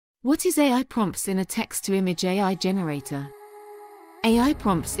What is AI prompts in a text-to-image AI generator? AI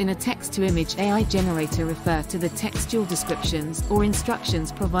prompts in a text-to-image AI generator refer to the textual descriptions or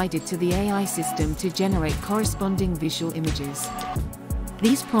instructions provided to the AI system to generate corresponding visual images.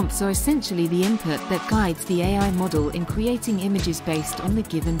 These prompts are essentially the input that guides the AI model in creating images based on the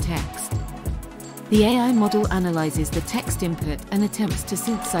given text. The AI model analyzes the text input and attempts to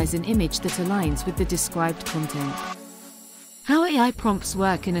synthesize an image that aligns with the described content. How AI prompts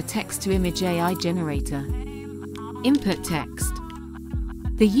work in a text-to-image AI generator. Input text.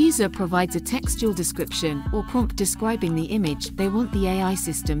 The user provides a textual description or prompt describing the image they want the AI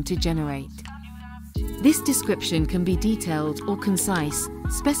system to generate. This description can be detailed or concise,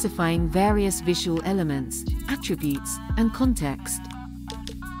 specifying various visual elements, attributes, and context.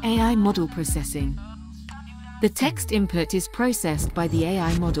 AI model processing. The text input is processed by the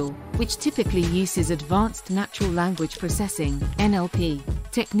AI model, which typically uses advanced natural language processing (NLP)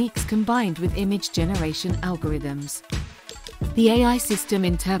 techniques combined with image generation algorithms. The AI system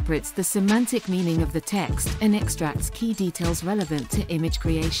interprets the semantic meaning of the text and extracts key details relevant to image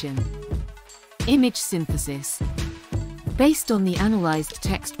creation. Image synthesis. Based on the analyzed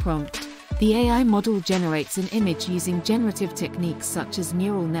text prompt, the AI model generates an image using generative techniques such as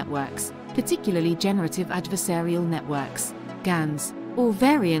neural networks, particularly generative adversarial networks, GANs, or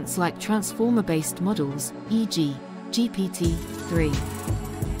variants like transformer-based models, e.g., GPT-3.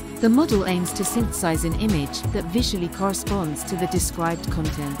 The model aims to synthesize an image that visually corresponds to the described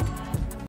content.